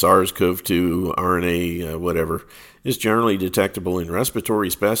 The SARS-CoV-2 RNA, whatever, is generally detectable in respiratory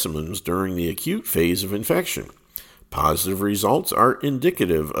specimens during the acute phase of infection. Positive results are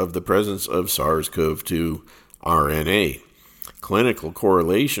indicative of the presence of SARS-CoV-2 RNA. Clinical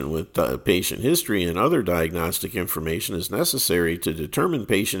correlation with patient history and other diagnostic information is necessary to determine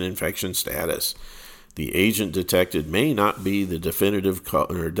patient infection status. The agent detected may not be the definitive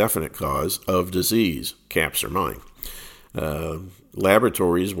or definite cause of disease. Caps are mine.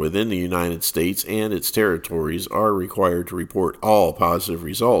 Laboratories within the United States and its territories are required to report all positive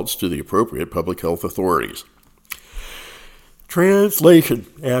results to the appropriate public health authorities. Translation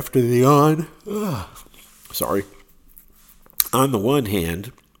after the on. On the one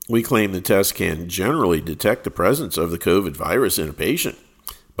hand, we claim the test can generally detect the presence of the COVID virus in a patient,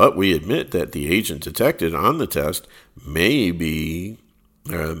 but we admit that the agent detected on the test may be,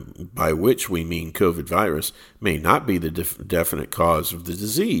 by which we mean COVID virus, may not be the definite cause of the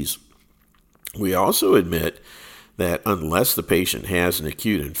disease. We also admit that unless the patient has an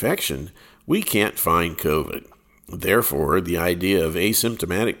acute infection, we can't find COVID. Therefore, the idea of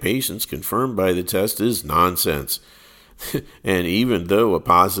asymptomatic patients confirmed by the test is nonsense. And even though a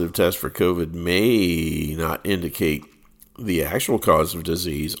positive test for COVID may not indicate the actual cause of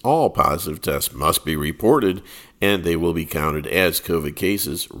disease, all positive tests must be reported, and they will be counted as COVID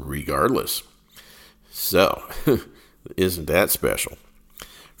cases regardless. So, isn't that special?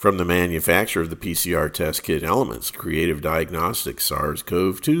 From the manufacturer of the PCR test kit Elements, Creative Diagnostics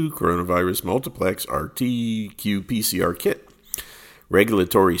SARS-CoV-2 Coronavirus Multiplex RT-qPCR kit.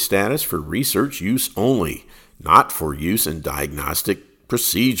 Regulatory status for research use only, not for use in diagnostic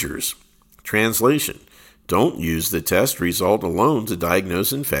procedures. Translation: don't use the test result alone to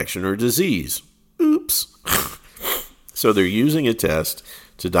diagnose infection or disease. Oops. So they're using a test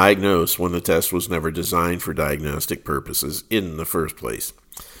to diagnose when the test was never designed for diagnostic purposes in the first place.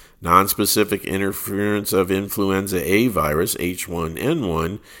 Nonspecific interference of influenza A virus,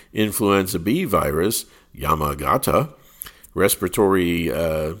 H1N1, influenza B virus, Yamagata, respiratory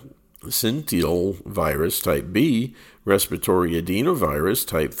syncytial virus type B, respiratory adenovirus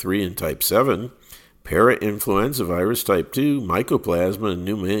type 3 and type 7, parainfluenza virus type 2, mycoplasma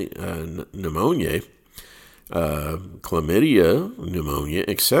pneumoniae, chlamydia pneumonia,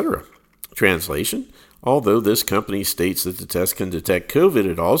 etc. Translation: although this company states that the test can detect COVID,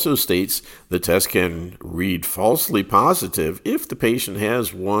 it also states the test can read falsely positive if the patient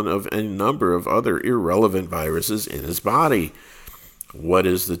has one of a number of other irrelevant viruses in his body. What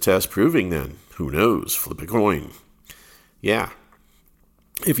is the test proving then? Who knows? Flip a coin. Yeah.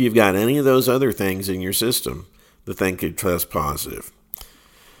 If you've got any of those other things in your system, the thing could test positive.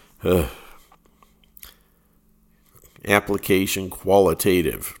 Application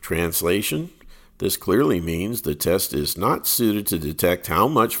qualitative. Translation: this clearly means the test is not suited to detect how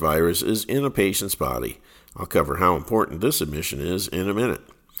much virus is in a patient's body. I'll cover how important this admission is in a minute.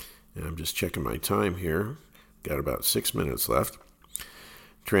 And I'm just checking my time here. Got about 6 minutes left.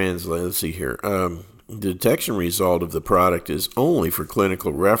 Let's see here. The detection result of the product is only for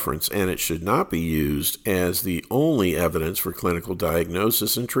clinical reference, and it should not be used as the only evidence for clinical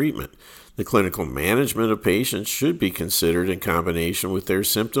diagnosis and treatment. The clinical management of patients should be considered in combination with their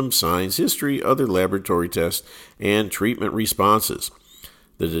symptoms, signs, history, other laboratory tests, and treatment responses.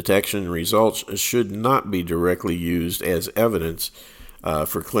 The detection results should not be directly used as evidence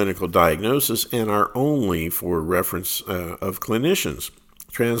for clinical diagnosis and are only for reference of clinicians.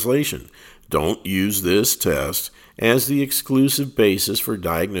 Translation: don't use this test as the exclusive basis for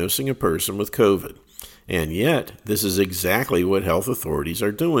diagnosing a person with COVID. And yet, this is exactly what health authorities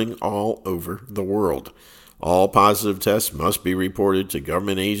are doing all over the world. All positive tests must be reported to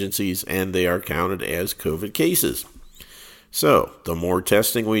government agencies, and they are counted as COVID cases. So, the more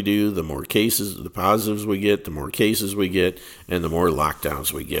testing we do, the more cases, the positives we get, the more cases we get, and the more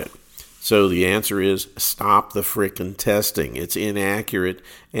lockdowns we get. So the answer is stop the frickin' testing. It's inaccurate,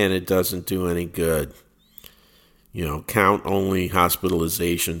 and it doesn't do any good. Count only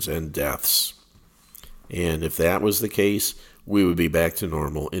hospitalizations and deaths. And if that was the case, we would be back to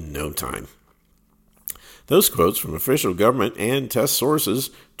normal in no time. Those quotes from official government and test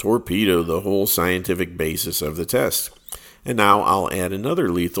sources torpedo the whole scientific basis of the test. And now I'll add another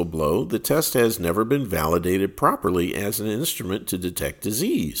lethal blow. The test has never been validated properly as an instrument to detect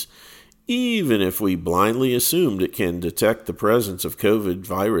disease. Even if we blindly assumed it can detect the presence of COVID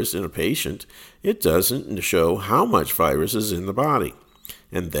virus in a patient, it doesn't show how much virus is in the body.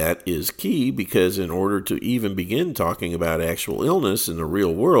 And that is key because in order to even begin talking about actual illness in the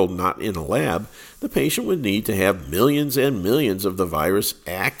real world, not in a lab, the patient would need to have millions and millions of the virus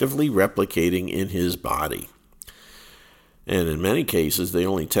actively replicating in his body. And in many cases, they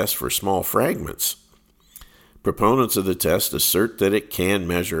only test for small fragments. Proponents of the test assert that it can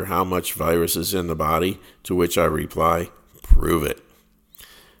measure how much virus is in the body, to which I reply, prove it.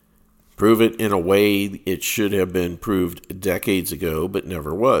 Prove it in a way it should have been proved decades ago, but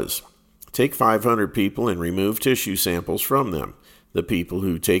never was. Take 500 people and remove tissue samples from them. The people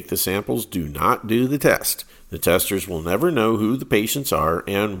who take the samples do not do the test. The testers will never know who the patients are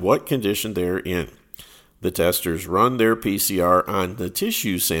and what condition they're in. The testers run their PCR on the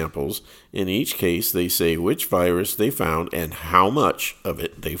tissue samples. In each case, they say which virus they found and how much of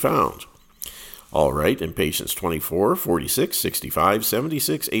it they found. All right, in patients 24, 46, 65,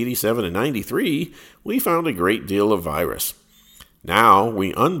 76, 87, and 93, we found a great deal of virus. Now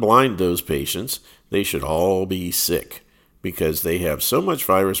we unblind those patients. They should all be sick because they have so much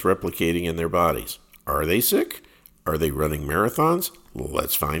virus replicating in their bodies. Are they sick? Are they running marathons?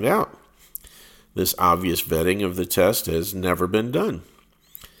 Let's find out. This obvious vetting of the test has never been done.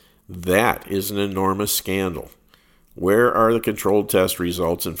 That is an enormous scandal. Where are the controlled test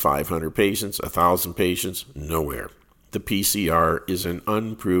results in 500 patients, 1,000 patients? Nowhere. The PCR is an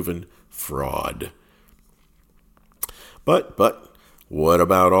unproven fraud. But what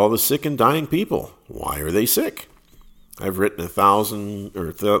about all the sick and dying people? Why are they sick? I've written thousands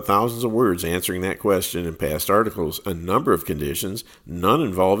of words answering that question in past articles. A number of conditions, none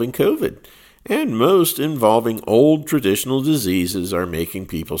involving COVID, and most involving old traditional diseases, are making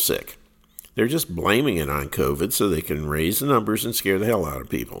people sick. They're just blaming it on COVID so they can raise the numbers and scare the hell out of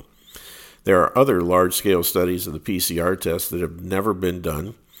people. There are other large-scale studies of the PCR test that have never been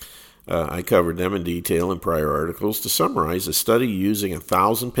done. I covered them in detail in prior articles. To summarize, a study using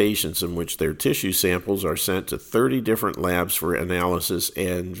 1,000 patients in which their tissue samples are sent to 30 different labs for analysis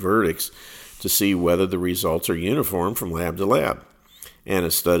and verdicts to see whether the results are uniform from lab to lab. And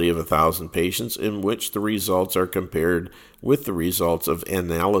a study of 1,000 patients in which the results are compared with the results of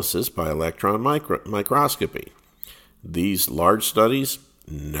analysis by electron microscopy. These large studies,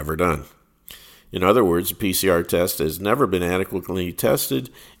 never done. In other words, the PCR test has never been adequately tested.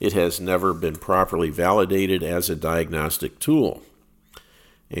 It has never been properly validated as a diagnostic tool.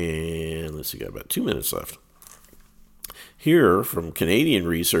 And let's see, got about 2 minutes left. Here, from Canadian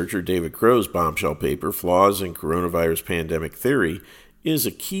researcher David Crow's bombshell paper, Flaws in Coronavirus Pandemic Theory, is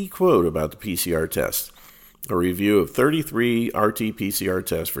a key quote about the PCR test. A review of 33 RT-PCR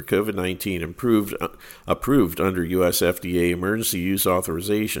tests for COVID-19 approved under U.S. FDA emergency use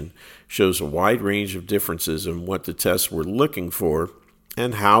authorization shows a wide range of differences in what the tests were looking for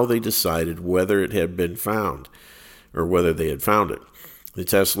and how they decided whether it had been found or whether they had found it. The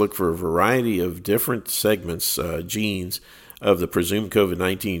tests look for a variety of different segments, genes, of the presumed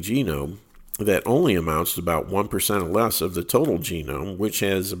COVID-19 genome that only amounts to about 1% or less of the total genome, which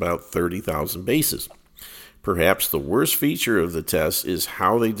has about 30,000 bases. Perhaps the worst feature of the test is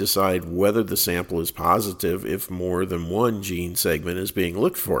how they decide whether the sample is positive if more than one gene segment is being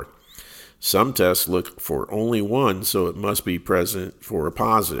looked for. Some tests look for only one, so it must be present for a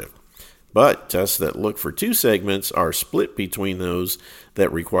positive. But tests that look for two segments are split between those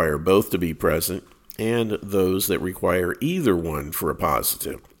that require both to be present and those that require either one for a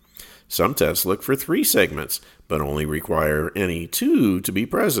positive. Some tests look for three segments, but only require any two to be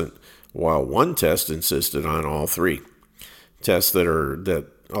present, while one test insisted on all three. Tests that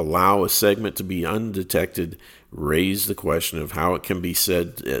allow a segment to be undetected raise the question of how it can be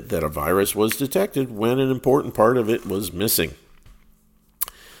said that a virus was detected when an important part of it was missing.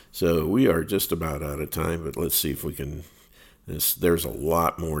 So we are just about out of time, but let's see if we can. There's a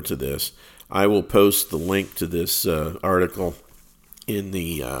lot more to this. I will post the link to this article in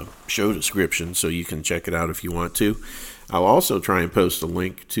the show description so you can check it out if you want to. I'll also try and post a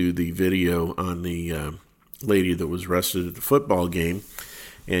link to the video on the lady that was arrested at the football game,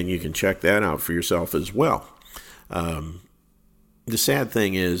 and you can check that out for yourself as well. The sad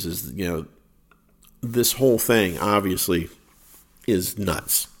thing is this whole thing obviously is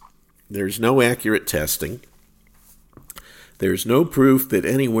nuts. There's no accurate testing. There's no proof that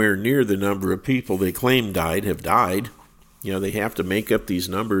anywhere near the number of people they claim died have died. They have to make up these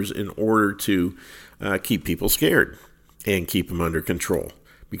numbers in order to keep people scared and keep them under control,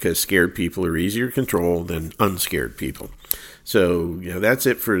 because scared people are easier to control than unscared people. So, that's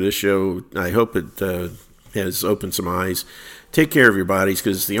it for this show. I hope it has opened some eyes. Take care of your bodies,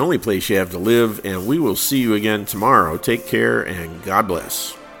 because it's the only place you have to live, and we will see you again tomorrow. Take care, and God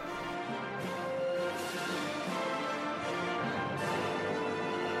bless.